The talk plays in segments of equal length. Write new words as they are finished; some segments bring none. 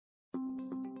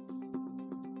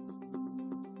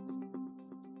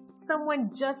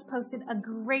someone just posted a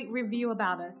great review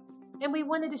about us, and we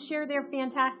wanted to share their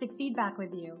fantastic feedback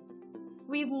with you.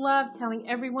 We love telling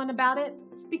everyone about it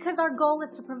because our goal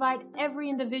is to provide every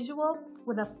individual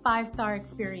with a 5-star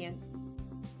experience.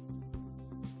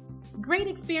 Great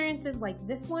experiences like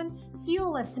this one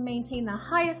fuel us to maintain the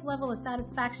highest level of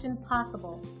satisfaction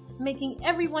possible. Making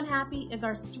everyone happy is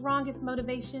our strongest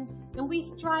motivation, and we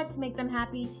strive to make them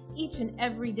happy each and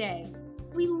every day.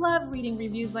 We love reading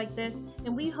reviews like this,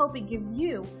 and we hope it gives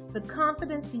you the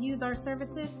confidence to use our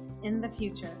services in the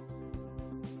future.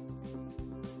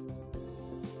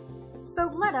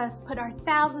 So let us put our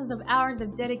thousands of hours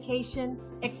of dedication,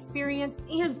 experience,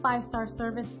 and 5-star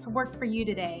service to work for you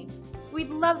today. We'd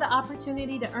love the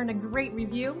opportunity to earn a great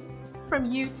review from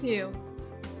you too.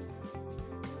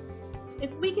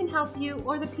 If we can help you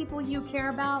or the people you care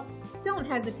about, don't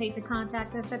hesitate to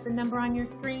contact us at the number on your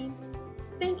screen.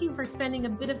 Thank you for spending a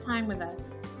bit of time with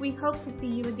us. We hope to see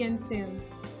you again soon.